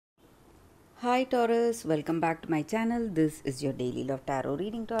Hi Taurus, welcome back to my channel. This is your daily love tarot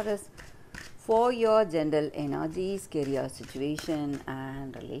reading, Taurus, for your general energies, career situation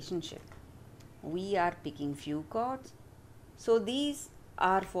and relationship. We are picking few cards. So these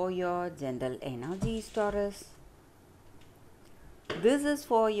are for your general energies, Taurus. This is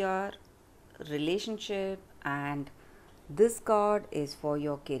for your relationship and this card is for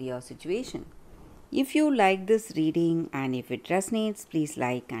your career situation. If you like this reading and if it resonates, please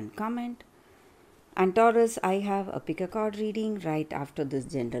like and comment. And Taurus, I have a pick a card reading right after this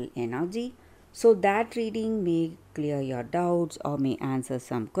general energy. So that reading may clear your doubts or may answer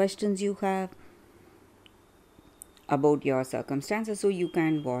some questions you have about your circumstances. So you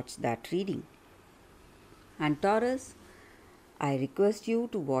can watch that reading. And Taurus, I request you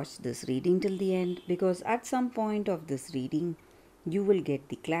to watch this reading till the end because at some point of this reading, you will get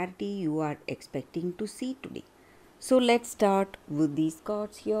the clarity you are expecting to see today. So let's start with these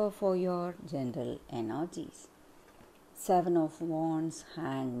cards here for your general energies. Seven of Wands,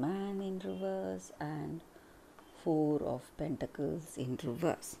 Hangman in reverse and Four of Pentacles in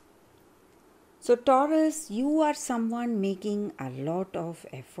reverse. So Taurus, you are someone making a lot of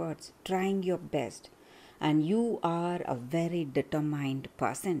efforts, trying your best, and you are a very determined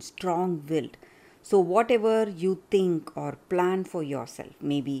person, strong-willed. So whatever you think or plan for yourself,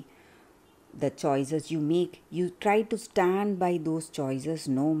 maybe the choices you make, you try to stand by those choices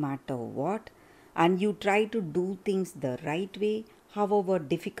no matter what, and you try to do things the right way, however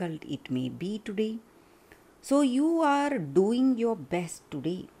difficult it may be today. So you are doing your best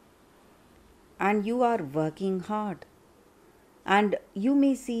today and you are working hard, and you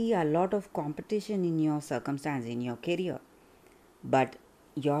may see a lot of competition in your circumstance, in your career, but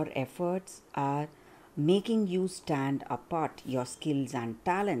your efforts are making you stand apart, your skills and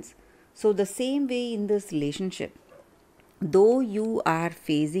talents. So the same way in this relationship, though you are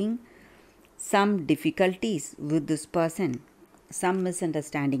facing some difficulties with this person, some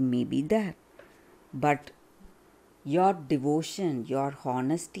misunderstanding may be there, but your devotion, your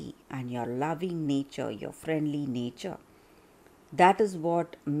honesty and your loving nature, your friendly nature, that is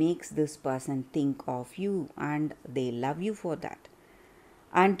what makes this person think of you and they love you for that.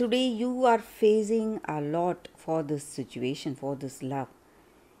 And today you are facing a lot for this situation, for this love.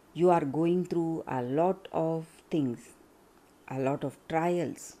 You are going through a lot of things, a lot of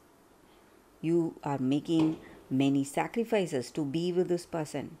trials. You are making many sacrifices to be with this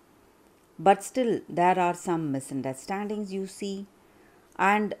person. But still, there are some misunderstandings you see,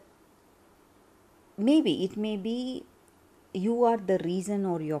 and maybe it may be you are the reason,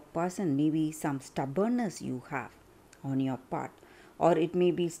 or your person, maybe some stubbornness you have on your part, or it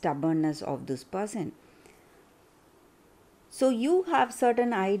may be stubbornness of this person. So you have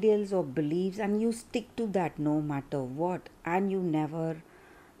certain ideals or beliefs and you stick to that no matter what, and you never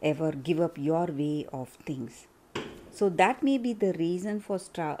ever give up your way of things. So that may be the reason for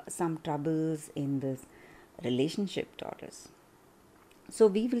some troubles in this relationship, Taurus. So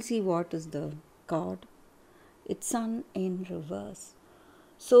we will see what is the card. It's Sun in reverse.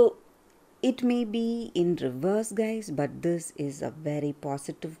 So it may be in reverse, guys, but this is a very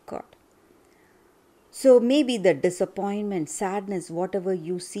positive card. So maybe the disappointment, sadness, whatever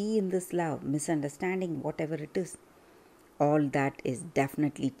you see in this love, misunderstanding, whatever it is, all that is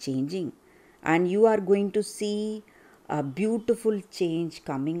definitely changing. And you are going to see a beautiful change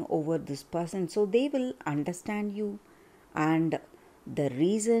coming over this person. So they will understand you, and the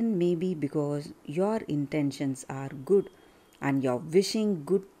reason may be because your intentions are good and you're wishing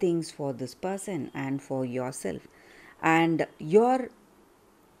good things for this person and for yourself. And your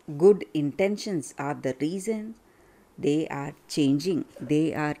good intentions are the reason they are changing.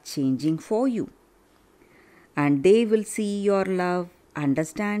 They are changing for you. And they will see your love,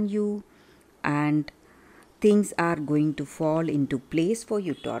 understand you, and things are going to fall into place for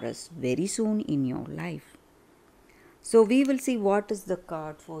you, Taurus, very soon in your life. So we will see what is the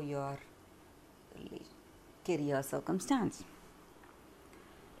card for your career circumstance.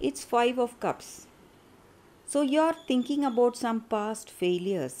 It's Five of Cups. So you're thinking about some past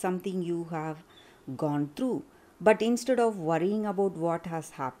failures, something you have gone through. But instead of worrying about what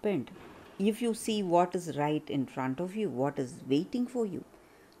has happened, if you see what is right in front of you, what is waiting for you,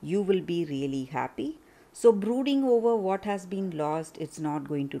 you will be really happy. So brooding over what has been lost, it's not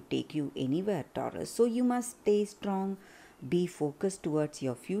going to take you anywhere, Taurus. So you must stay strong, be focused towards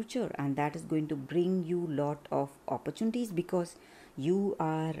your future, and that is going to bring you lot of opportunities because you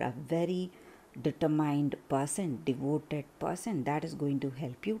are a very determined person, devoted person. That is going to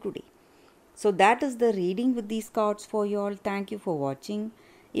help you today. So that is the reading with these cards for you all. Thank you for watching.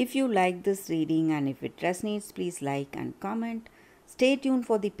 If you like this reading and if it resonates, please like and comment. Stay tuned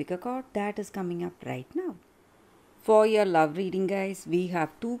for the pick a card that is coming up right now. For your love reading, guys, we have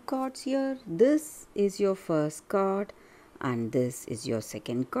 2 cards here. This is your first card and this is your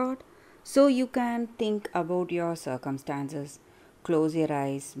second card. So you can think about your circumstances. Close your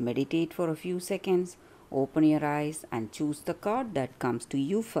eyes, meditate for a few seconds, open your eyes and choose the card that comes to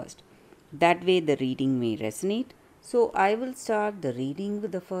you first. That way the reading may resonate. So I will start the reading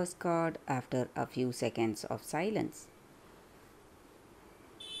with the first card after a few seconds of silence.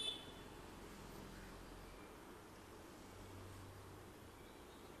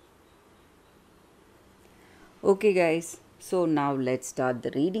 Okay guys, so now let's start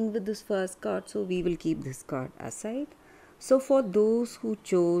the reading with this first card. So we will keep this card aside. So for those who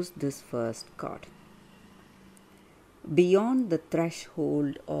chose this first card, beyond the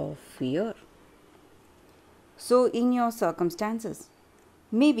threshold of fear. So in your circumstances,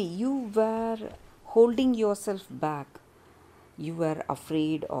 maybe you were holding yourself back. You were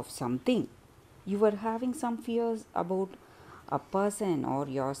afraid of something. You were having some fears about a person or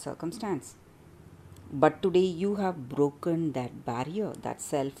your circumstance. But today you have broken that barrier, that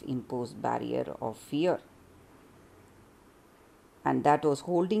self-imposed barrier of fear. And that was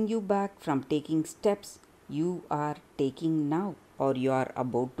holding you back from taking steps you are taking now or you are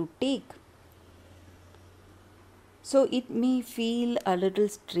about to take. So it may feel a little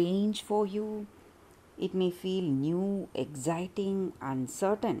strange for you. It may feel new, exciting,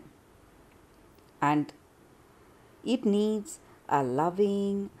 uncertain. And it needs a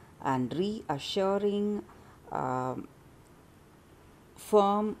loving and reassuring, firm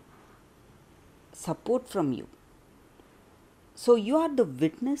support from you. So you are the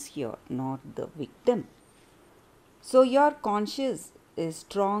witness here, not the victim. So your conscience is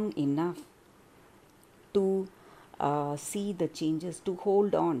strong enough to see the changes, to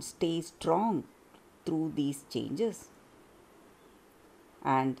hold on, stay strong through these changes.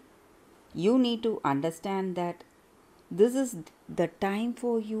 And you need to understand that this is the time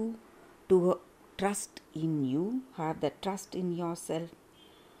for you to trust in you, have the trust in yourself,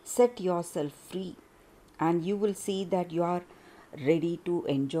 set yourself free, and you will see that you are ready to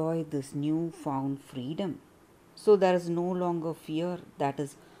enjoy this newfound freedom. So there is no longer fear that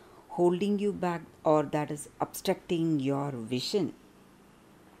is holding you back or that is obstructing your vision.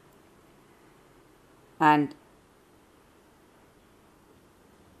 And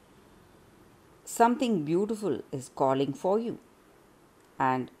something beautiful is calling for you.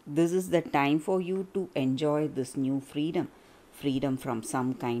 And this is the time for you to enjoy this new freedom. Freedom from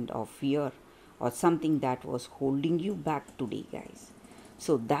some kind of fear or something that was holding you back today, guys.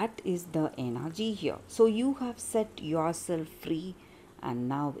 So that is the energy here. So you have set yourself free and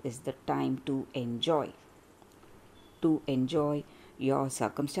now is the time to enjoy your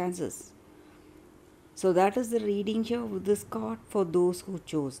circumstances. So that is the reading here with this card for those who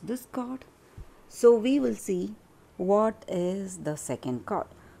chose this card. So we will see what is the second card.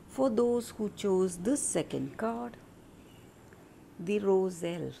 For those who chose this second card, the Rose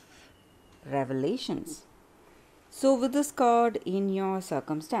Elf, Revelations. So with this card in your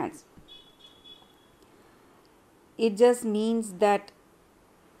circumstance, it just means that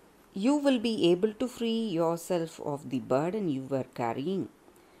you will be able to free yourself of the burden you were carrying.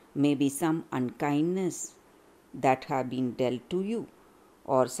 Maybe some unkindness that have been dealt to you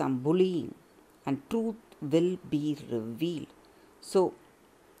or some bullying, and truth will be revealed. So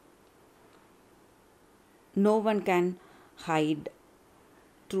no one can hide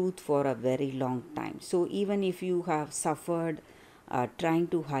truth for a very long time. So even if you have suffered trying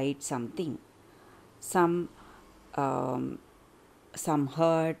to hide something, some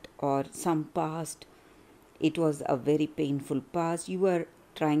hurt or some past, it was a very painful past, you were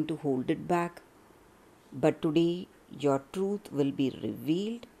trying to hold it back, but today your truth will be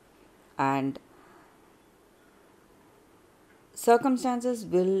revealed and circumstances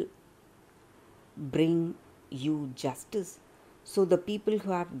will bring you justice. So the people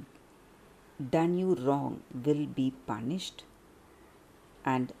who have done you wrong will be punished,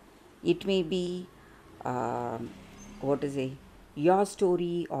 and it may be your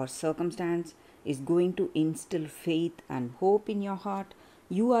story or circumstance is going to instill faith and hope in your heart.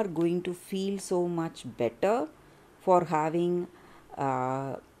 You are going to feel so much better for having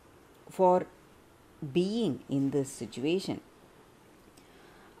for being in this situation,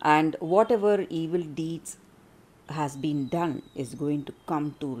 and whatever evil deeds has been done is going to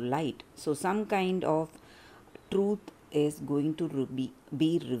come to light. So some kind of truth is going to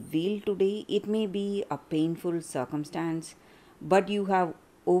be revealed today. It may be a painful circumstance, but you have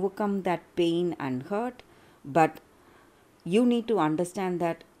overcome that pain and hurt. But you need to understand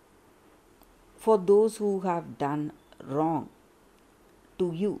that for those who have done wrong,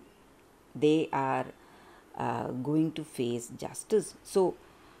 to you. They are going to face justice. So,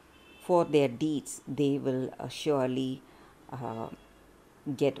 for their deeds, they will surely uh,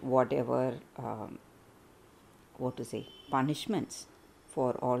 get whatever what to say punishments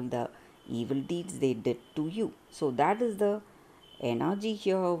for all the evil deeds they did to you. So that is the energy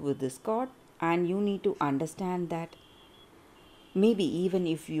here with this card, and you need to understand that maybe even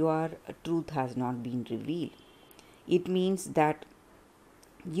if your truth has not been revealed, it means that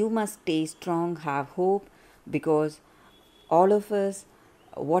you must stay strong, have hope, because all of us,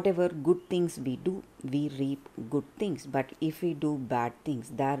 whatever good things we do, we reap good things. But if we do bad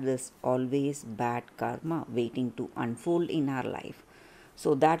things, there is always bad karma waiting to unfold in our life.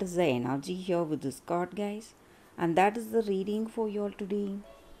 So that is the energy here with this card, guys, and that is the reading for you all today.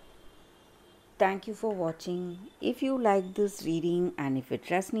 Thank you for watching. If you like this reading and if it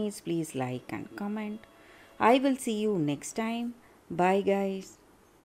resonates, please like and comment. I will see you next time. Bye, guys.